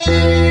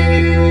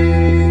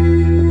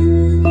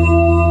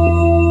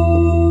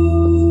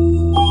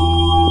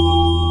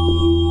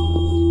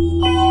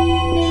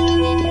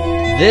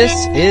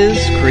This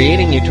is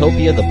Creating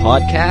Utopia, the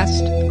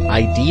podcast,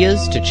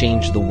 ideas to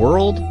change the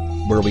world,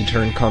 where we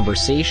turn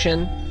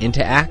conversation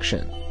into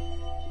action.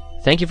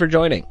 Thank you for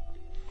joining.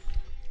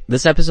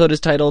 This episode is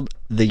titled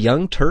The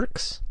Young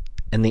Turks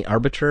and the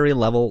Arbitrary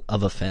Level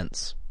of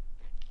Offense.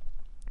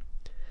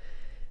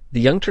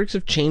 The Young Turks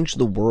have changed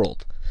the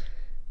world.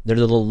 They're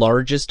the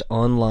largest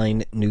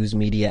online news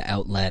media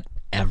outlet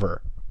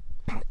ever.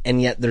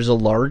 And yet there's a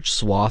large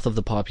swath of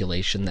the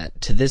population that,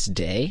 to this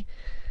day,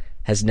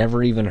 has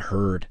never even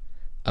heard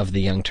of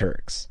the Young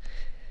Turks.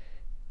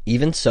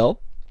 Even so,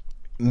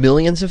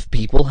 millions of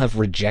people have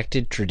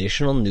rejected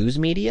traditional news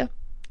media,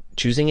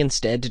 choosing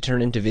instead to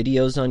turn into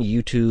videos on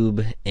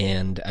YouTube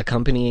and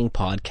accompanying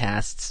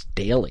podcasts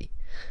daily.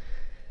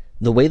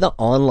 The way the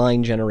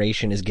online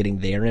generation is getting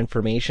their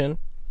information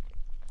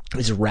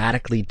is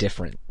radically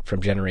different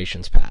from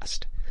generations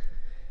past.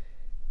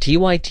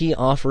 TYT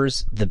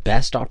offers the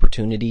best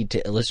opportunity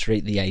to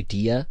illustrate the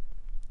idea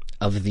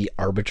of the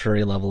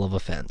arbitrary level of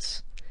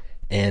offense.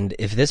 And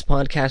if this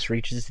podcast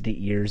reaches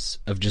the ears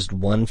of just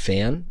one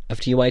fan of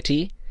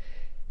TYT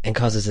and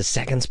causes a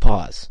second's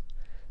pause,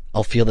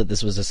 I'll feel that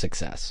this was a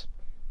success.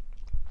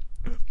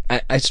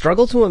 I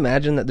struggle to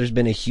imagine that there's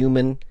been a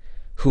human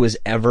who has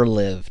ever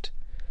lived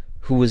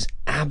who was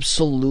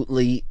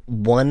absolutely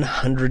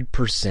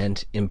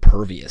 100%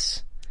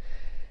 impervious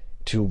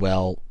to,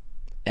 well,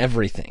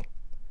 everything.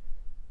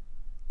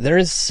 There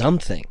is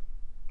something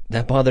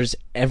that bothers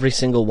every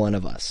single one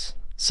of us.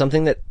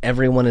 Something that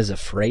everyone is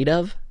afraid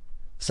of.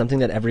 Something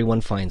that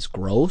everyone finds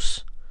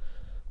gross,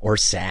 or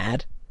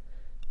sad,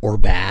 or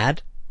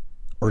bad,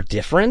 or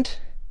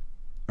different,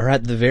 or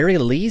at the very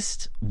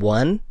least,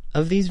 one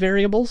of these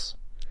variables.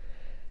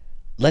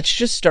 Let's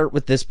just start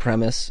with this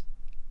premise,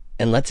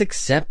 and let's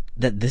accept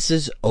that this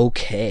is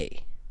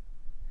okay.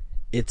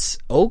 It's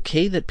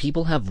okay that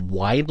people have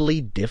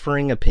widely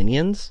differing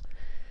opinions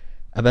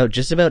about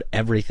just about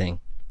everything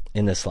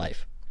in this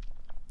life.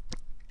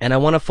 And I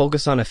want to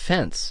focus on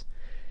offense,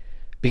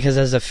 because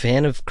as a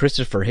fan of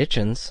Christopher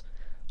Hitchens,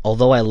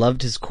 although I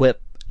loved his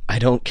quip, "I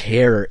don't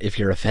care if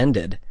you're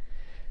offended,"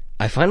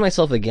 I find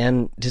myself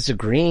again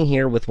disagreeing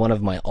here with one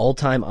of my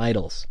all-time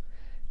idols,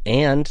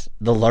 and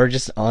the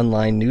largest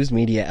online news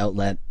media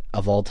outlet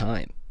of all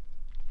time.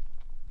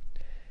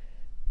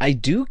 I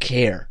do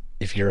care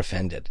if you're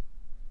offended,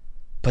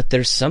 but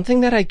there's something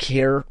that I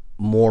care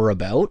more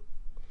about,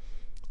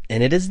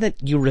 and it is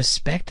that you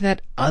respect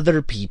that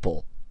other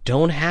people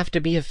don't have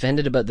to be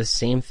offended about the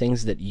same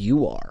things that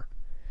you are.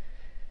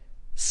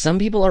 Some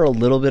people are a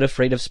little bit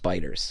afraid of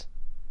spiders.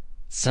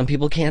 Some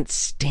people can't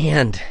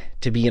stand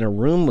to be in a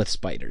room with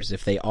spiders.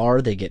 If they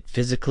are, they get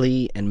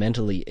physically and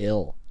mentally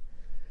ill.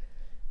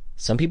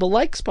 Some people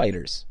like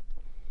spiders.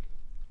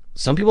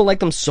 Some people like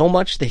them so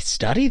much they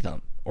study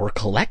them or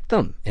collect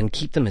them and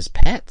keep them as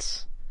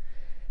pets.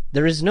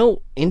 There is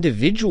no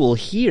individual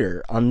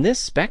here on this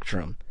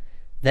spectrum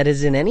that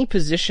is in any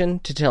position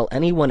to tell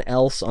anyone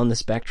else on the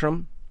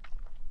spectrum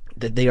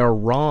that they are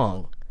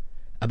wrong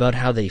about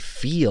how they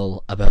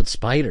feel about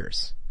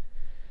spiders,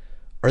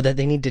 or that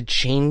they need to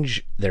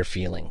change their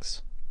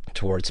feelings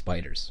towards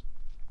spiders.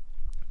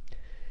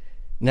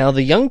 Now,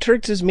 the Young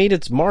Turks has made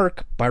its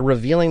mark by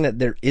revealing that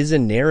there is a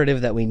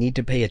narrative that we need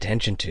to pay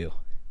attention to.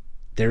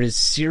 There is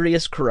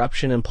serious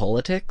corruption in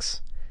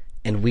politics,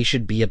 and we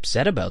should be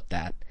upset about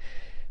that.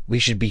 We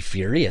should be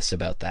furious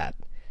about that.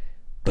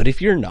 But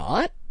if you're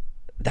not,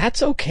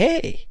 that's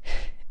okay.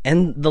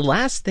 And the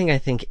last thing I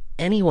think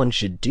anyone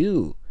should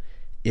do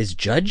is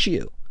judge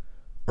you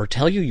or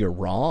tell you you're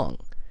wrong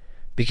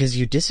because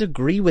you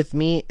disagree with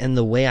me and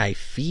the way I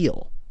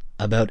feel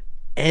about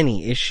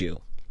any issue.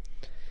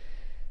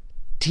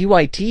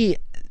 TYT,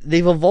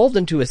 they've evolved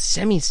into a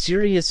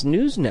semi-serious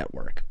news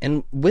network,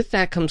 and with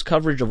that comes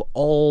coverage of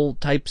all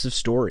types of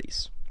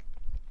stories.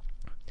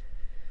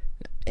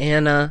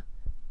 Anna,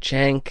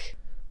 Cenk,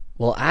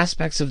 while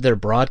aspects of their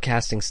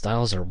broadcasting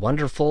styles are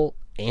wonderful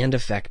and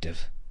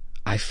effective,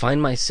 I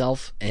find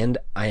myself, and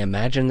I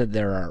imagine that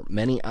there are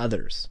many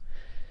others,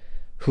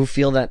 who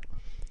feel that,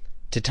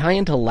 to tie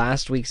into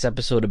last week's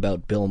episode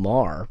about Bill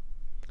Maher,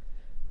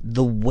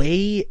 the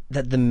way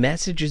that the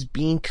message is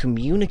being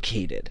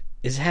communicated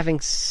is having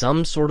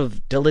some sort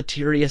of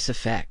deleterious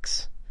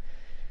effects.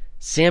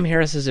 Sam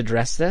Harris has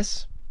addressed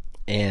this,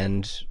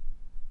 and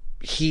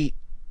he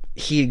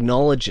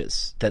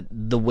acknowledges that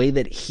the way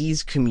that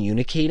he's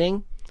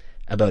communicating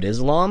about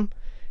Islam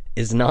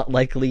is not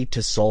likely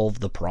to solve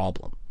the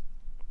problem.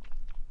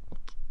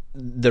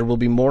 There will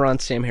be more on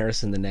Sam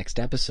Harris in the next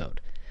episode.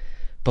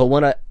 But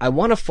what I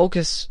want to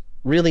focus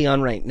really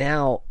on right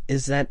now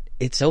is that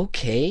it's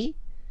okay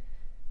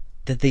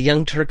that the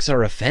Young Turks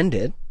are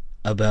offended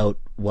about,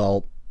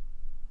 well,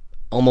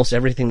 almost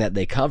everything that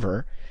they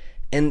cover.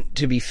 And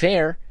to be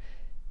fair,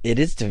 it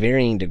is to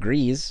varying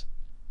degrees.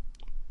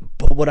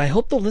 But what I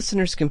hope the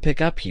listeners can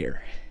pick up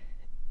here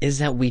is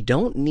that we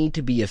don't need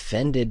to be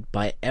offended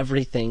by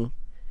everything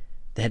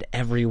that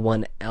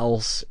everyone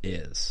else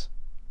is.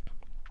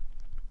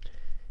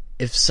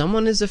 If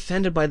someone is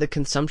offended by the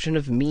consumption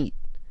of meat,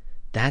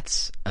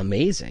 that's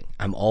amazing.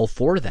 I'm all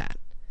for that.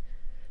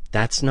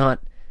 That's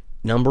not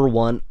number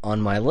one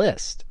on my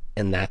list,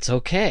 and that's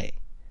okay.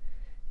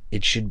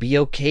 It should be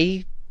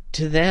okay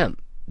to them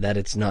that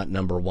it's not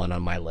number one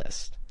on my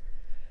list.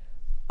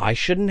 I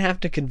shouldn't have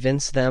to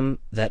convince them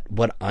that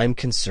what I'm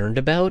concerned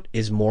about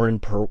is more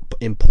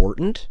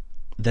important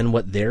than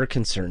what they're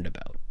concerned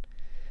about.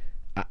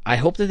 I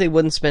hope that they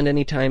wouldn't spend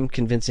any time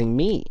convincing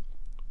me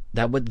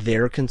that what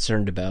they're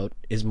concerned about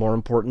is more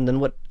important than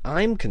what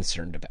I'm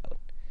concerned about.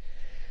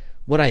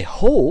 What I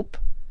hope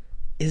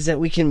is that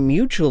we can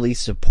mutually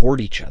support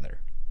each other.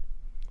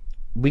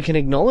 We can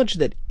acknowledge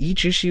that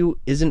each issue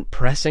isn't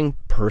pressing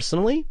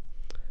personally,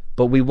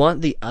 but we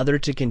want the other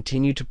to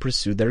continue to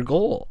pursue their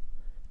goal,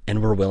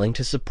 and we're willing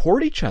to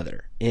support each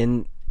other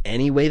in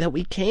any way that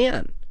we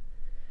can.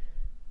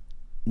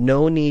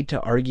 No need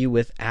to argue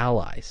with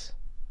allies.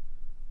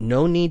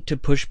 No need to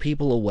push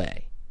people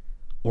away,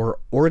 or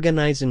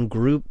organize in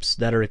groups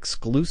that are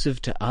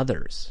exclusive to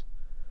others,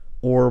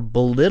 or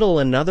belittle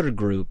another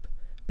group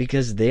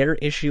because their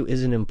issue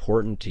isn't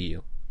important to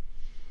you.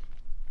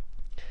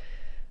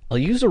 I'll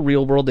use a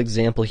real-world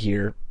example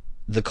here,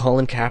 the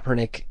Colin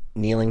Kaepernick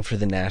kneeling for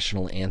the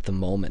national anthem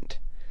moment.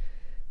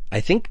 I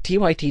think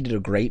TYT did a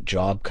great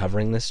job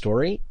covering this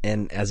story,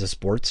 and as a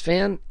sports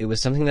fan, it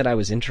was something that I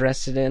was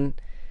interested in,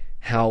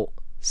 how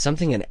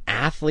something an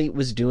athlete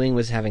was doing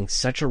was having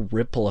such a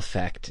ripple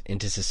effect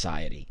into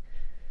society.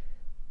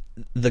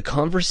 The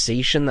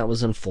conversation that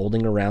was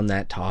unfolding around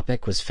that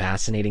topic was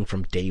fascinating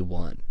from day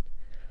one.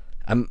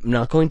 I'm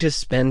not going to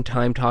spend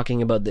time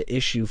talking about the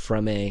issue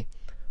from a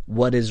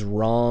what is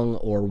wrong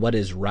or what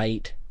is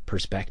right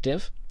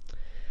perspective.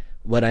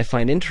 What I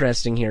find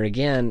interesting here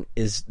again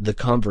is the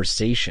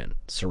conversation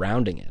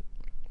surrounding it.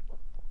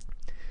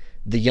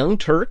 The Young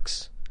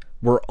Turks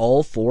were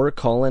all for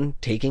Colin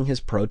taking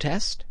his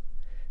protest.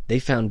 They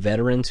found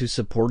veterans who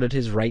supported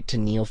his right to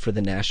kneel for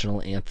the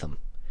national anthem.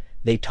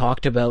 They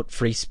talked about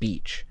free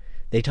speech.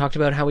 They talked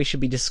about how we should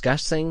be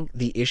discussing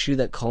the issue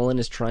that Colin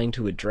is trying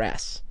to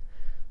address,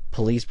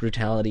 police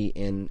brutality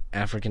in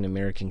African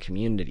American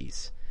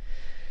communities.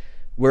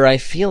 Where I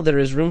feel there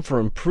is room for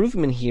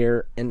improvement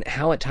here, and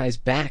how it ties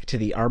back to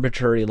the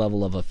arbitrary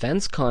level of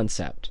offense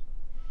concept,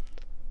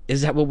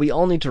 is that what we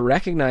all need to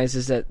recognize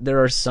is that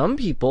there are some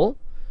people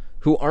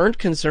who aren't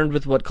concerned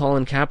with what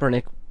Colin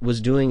Kaepernick was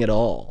doing at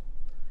all.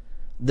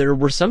 There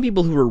were some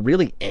people who were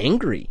really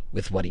angry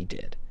with what he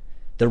did.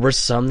 There were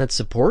some that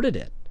supported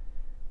it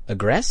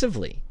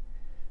aggressively.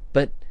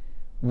 But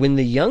when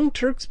the Young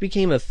Turks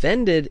became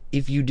offended,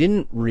 if you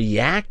didn't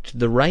react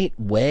the right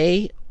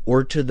way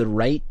or to the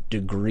right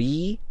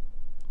degree,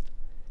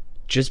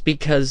 just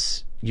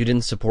because you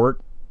didn't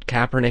support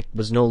Kaepernick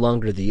was no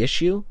longer the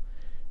issue,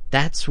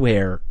 that's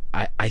where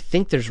I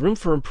think there's room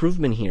for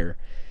improvement here.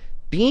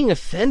 Being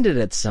offended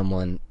at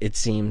someone, it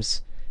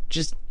seems,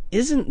 just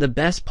isn't the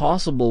best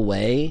possible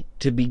way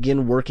to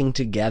begin working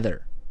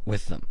together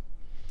with them.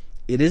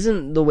 It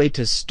isn't the way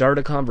to start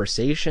a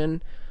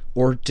conversation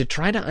or to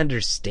try to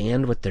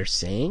understand what they're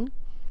saying,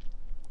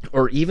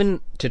 or even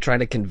to try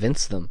to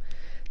convince them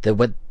that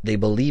what they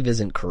believe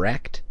isn't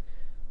correct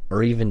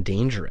or even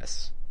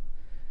dangerous.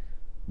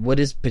 What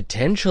is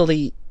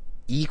potentially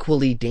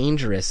equally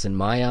dangerous in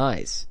my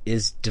eyes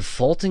is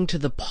defaulting to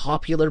the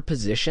popular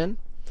position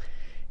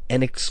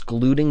and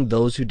excluding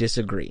those who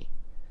disagree.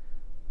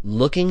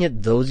 Looking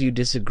at those you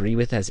disagree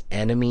with as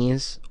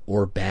enemies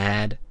or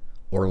bad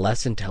or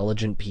less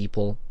intelligent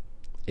people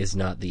is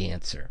not the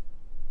answer.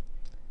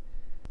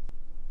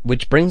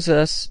 Which brings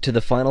us to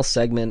the final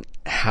segment,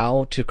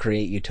 how to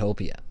create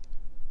utopia.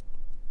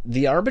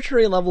 The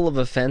arbitrary level of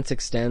offense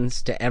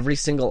extends to every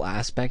single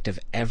aspect of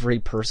every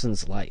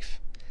person's life.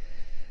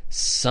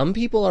 Some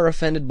people are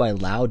offended by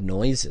loud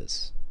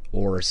noises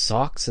or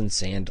socks and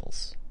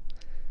sandals.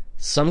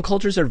 Some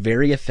cultures are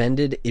very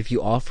offended if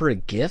you offer a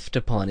gift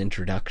upon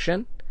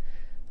introduction.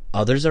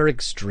 Others are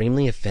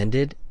extremely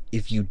offended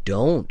if you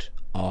don't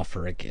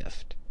offer a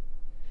gift.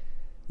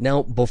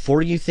 Now,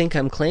 before you think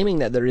I'm claiming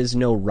that there is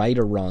no right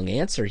or wrong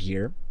answer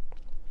here,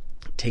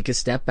 take a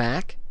step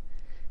back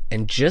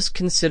and just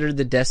consider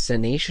the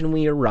destination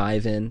we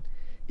arrive in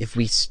if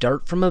we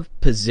start from a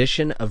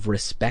position of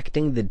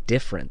respecting the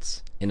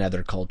difference in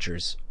other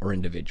cultures or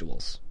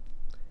individuals.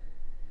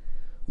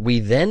 We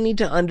then need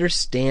to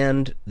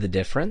understand the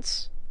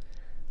difference.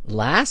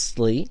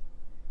 Lastly,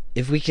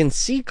 if we can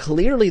see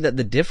clearly that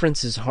the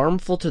difference is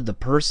harmful to the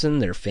person,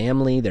 their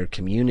family, their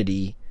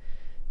community,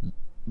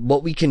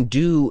 what we can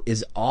do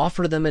is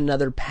offer them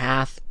another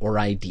path or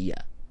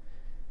idea.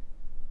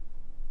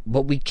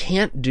 What we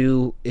can't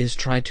do is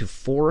try to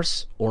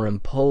force or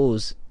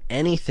impose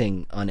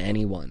anything on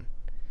anyone.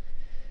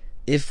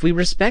 If we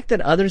respect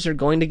that others are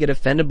going to get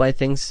offended by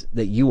things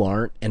that you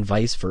aren't, and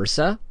vice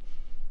versa,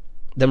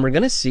 then we're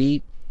going to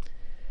see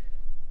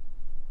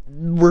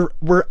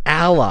we're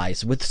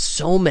allies with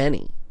so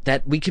many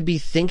that we could be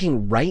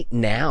thinking right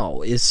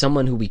now is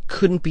someone who we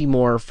couldn't be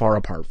more far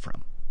apart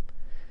from.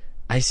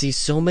 I see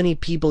so many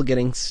people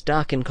getting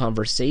stuck in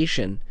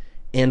conversation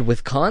and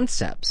with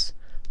concepts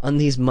on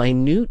these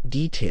minute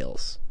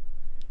details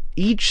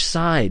Each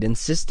side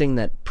insisting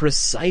that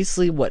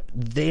precisely what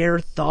their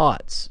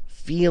thoughts,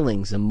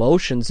 feelings,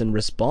 emotions, and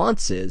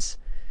responses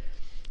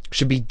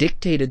should be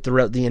dictated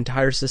throughout the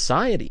entire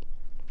society.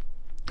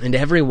 And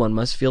everyone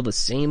must feel the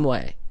same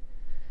way.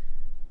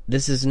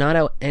 This is not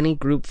how any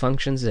group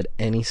functions at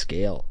any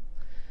scale.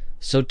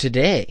 So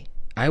today,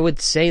 I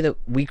would say that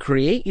we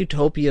create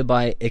utopia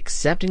by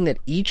accepting that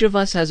each of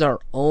us has our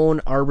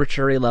own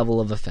arbitrary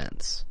level of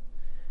offense.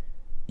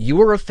 You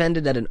are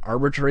offended at an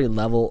arbitrary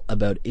level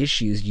about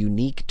issues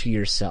unique to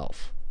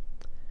yourself.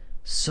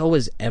 So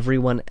is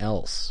everyone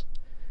else.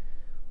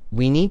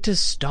 We need to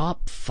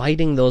stop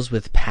fighting those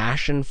with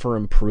passion for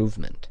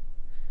improvement.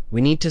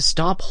 We need to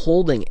stop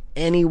holding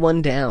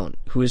anyone down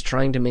who is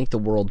trying to make the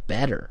world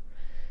better.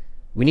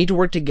 We need to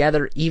work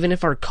together even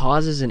if our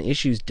causes and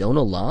issues don't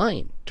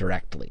align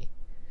directly.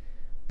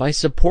 By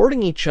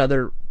supporting each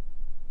other,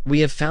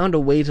 we have found a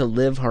way to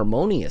live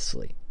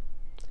harmoniously.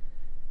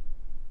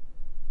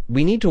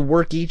 We need to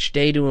work each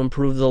day to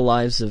improve the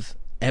lives of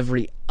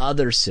every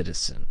other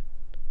citizen,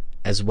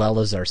 as well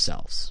as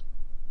ourselves.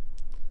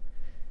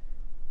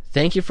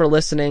 Thank you for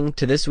listening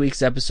to this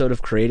week's episode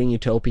of Creating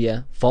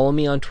Utopia. Follow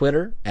me on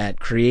Twitter at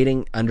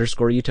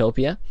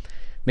creating_utopia.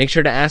 Make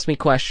sure to ask me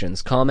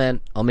questions,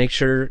 comment. I'll make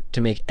sure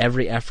to make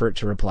every effort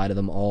to reply to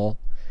them all.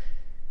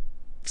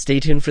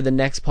 Stay tuned for the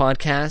next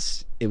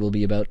podcast. It will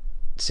be about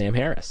Sam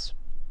Harris.